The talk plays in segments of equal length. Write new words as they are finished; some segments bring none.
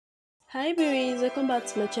Hi berries, welcome back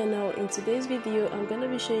to my channel. In today's video I'm going to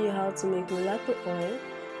be showing you how to make mulatto oil.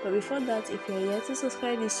 But before that, if you are yet to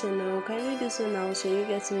subscribe to this channel, kindly do so now so you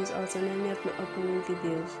get to miss out on any of my upcoming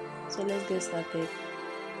videos. So let's get started.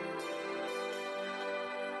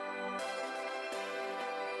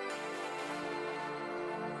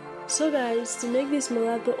 So guys, to make this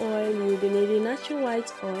mulatto oil you'll be needing natural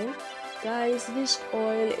white oil. Guys, this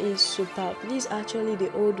oil is superb. This is actually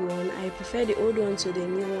the old one. I prefer the old one to the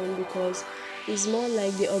new one because it's more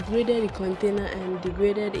like they upgraded the container and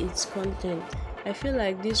degraded its content. I feel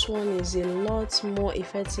like this one is a lot more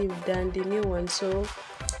effective than the new one, so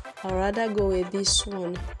I'd rather go with this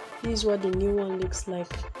one. This is what the new one looks like.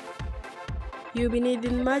 You'll be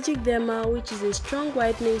needing Magic Derma, which is a strong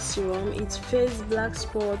whitening serum. It fades black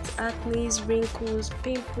spots, acne, wrinkles,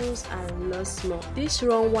 pimples, and lots more. This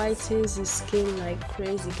serum whitens the skin like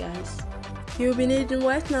crazy, guys. You'll be needing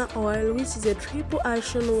Whitening Oil, which is a triple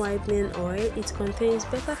action whitening oil. It contains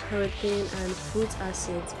beta-carotene and fruit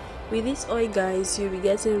acids. With this oil, guys, you'll be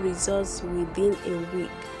getting results within a week.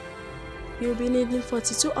 You'll be needing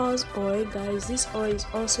 42 hours oil. Guys, this oil is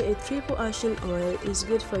also a triple action oil. It's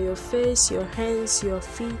good for your face, your hands, your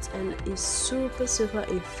feet, and is super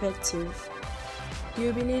effective.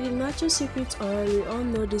 You'll be needing Natural Secret oil. We all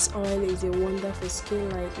know this oil is a wonder for skin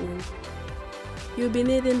lightening. You'll be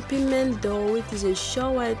needing Pigment Dough, which is a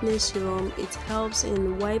sure whitening serum. It helps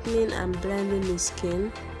in whitening and blending the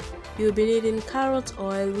skin. You'll be needing Carrot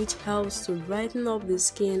oil, which helps to brighten up the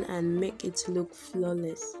skin and make it look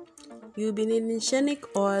flawless. You'll be needing Shenic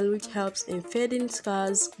oil, which helps in fading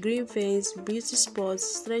scars, green veins, beauty spots,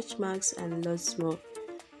 stretch marks, and lots more.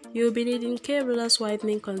 You'll be needing K Brothers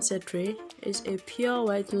Whitening Concentrate. It's a pure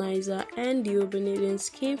whitenizer. And you'll be needing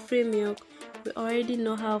Skin Free Milk. We already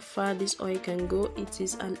know how far this oil can go. It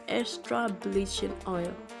is an extra bleaching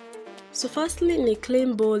oil. So firstly, in a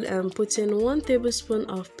clean bowl, I'm putting 1 tablespoon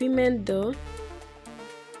of Pigment Dough,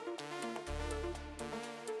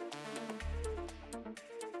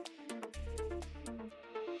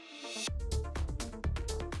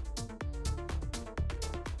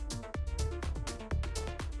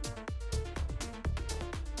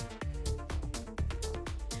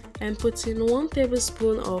 and putting 1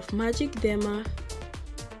 tablespoon of Magic Derma,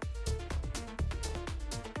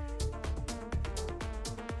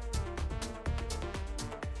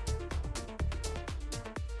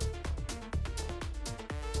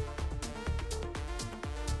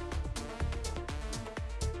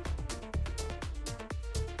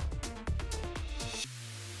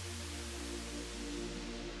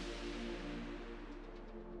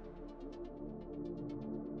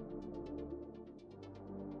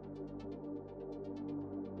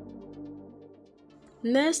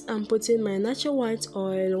 Next, I'm putting my natural white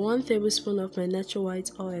oil, 1 tablespoon of my natural white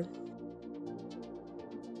oil.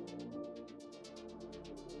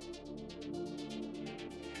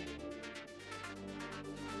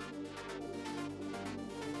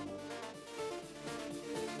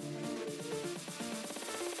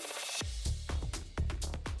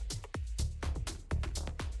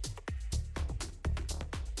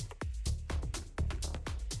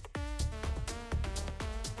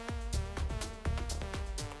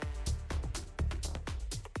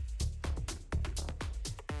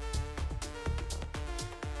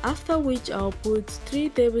 After which I'll put 3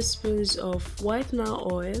 tablespoons of whitening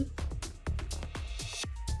oil,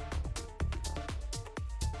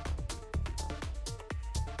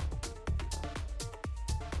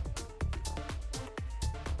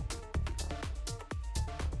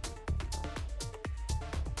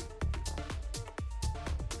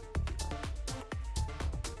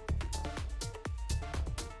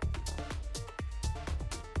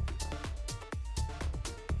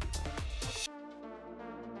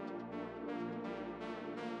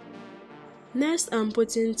 Next, I'm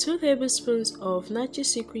putting 2 tablespoons of Natural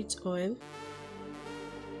Secret oil,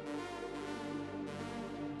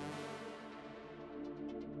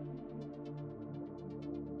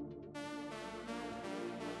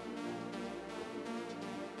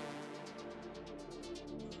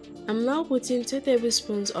 I'm now putting 2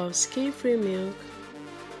 tablespoons of Skin Free Milk,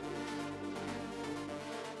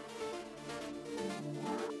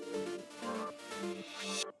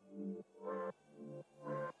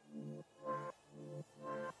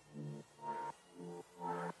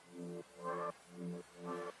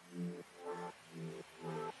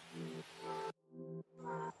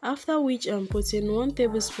 after which I'm putting 1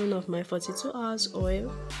 tablespoon of my 42 hours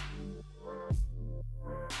oil,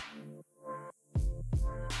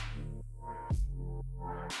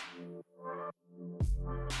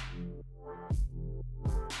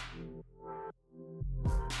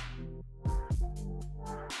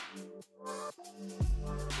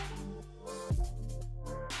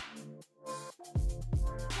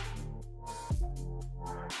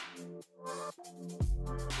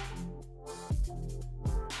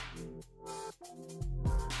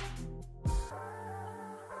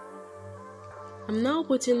 I'm now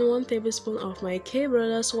putting 1 tablespoon of my K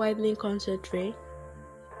Brothers whitening concentrate.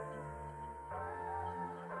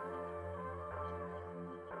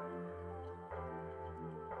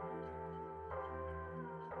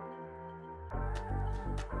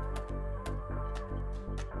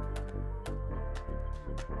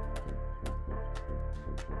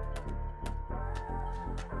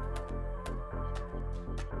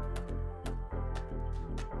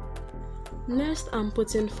 Next, I'm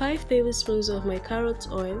putting 5 tablespoons of my carrot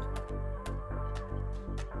oil.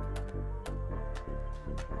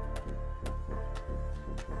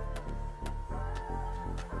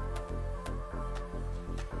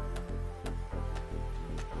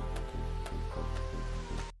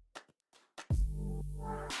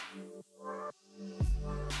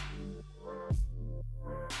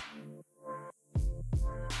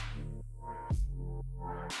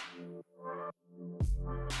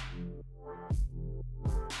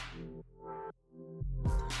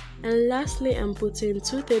 And lastly, I'm putting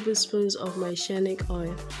 2 tablespoons of my shenic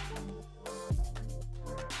oil.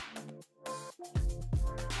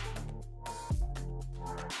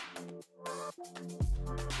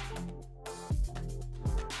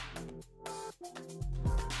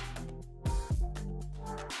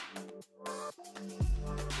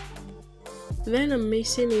 Then I'm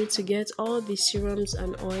mixing it to get all the serums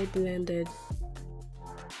and oil blended.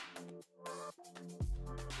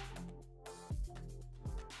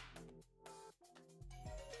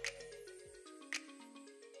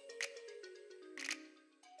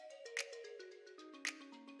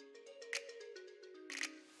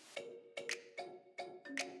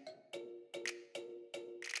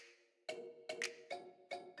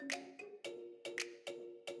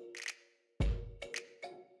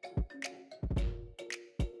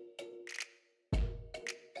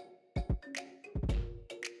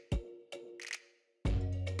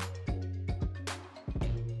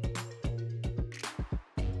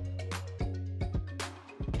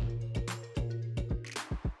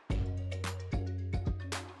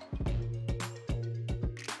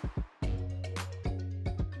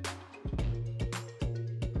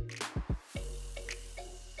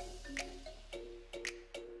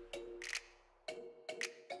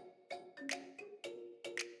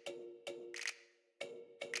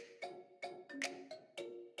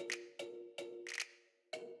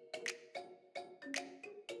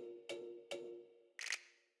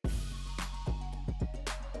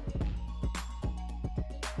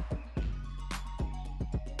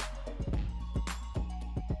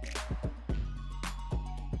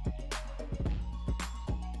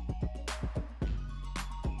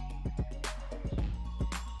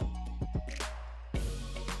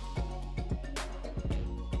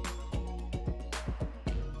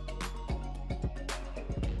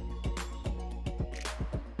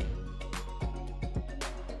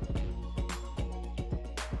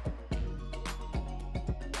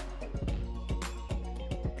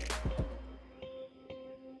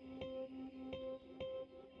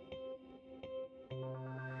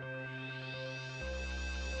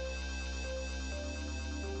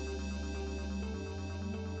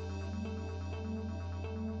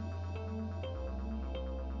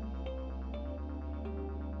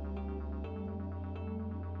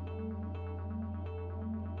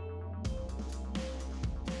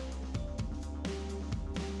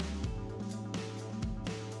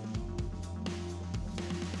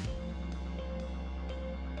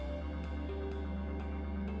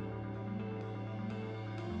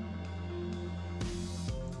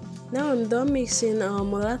 Now I'm done mixing. Our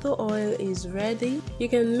mulatto oil is ready. You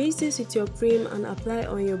can mix this with your cream and apply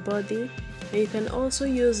on your body. And you can also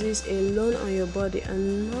use this alone on your body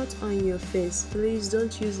and not on your face. Please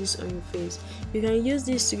don't use this on your face. You can use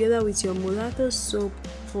this together with your mulatto soap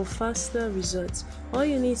for faster results. All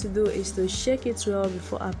you need to do is to shake it well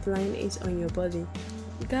before applying it on your body.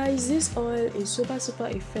 Guys, this oil is super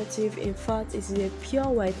effective. In fact, it is a pure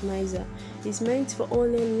whitenizer. It's meant for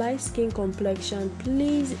only light skin complexion.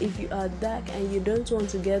 Please, if you are dark and you don't want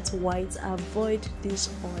to get white, avoid this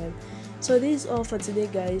oil. So this is all for today,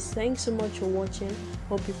 guys. Thanks so much for watching.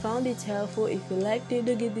 Hope you found it helpful. If you liked it,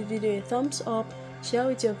 do give the video a thumbs up, share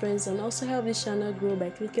with your friends, and also help this channel grow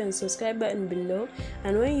by clicking on the subscribe button below.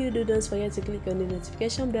 And when you do, don't forget to click on the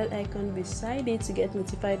notification bell icon beside it to get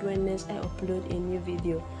notified when next I upload a new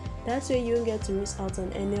video. That's way you won't get to miss out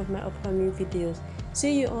on any of my upcoming videos.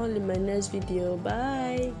 See you all in my next video.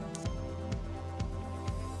 Bye.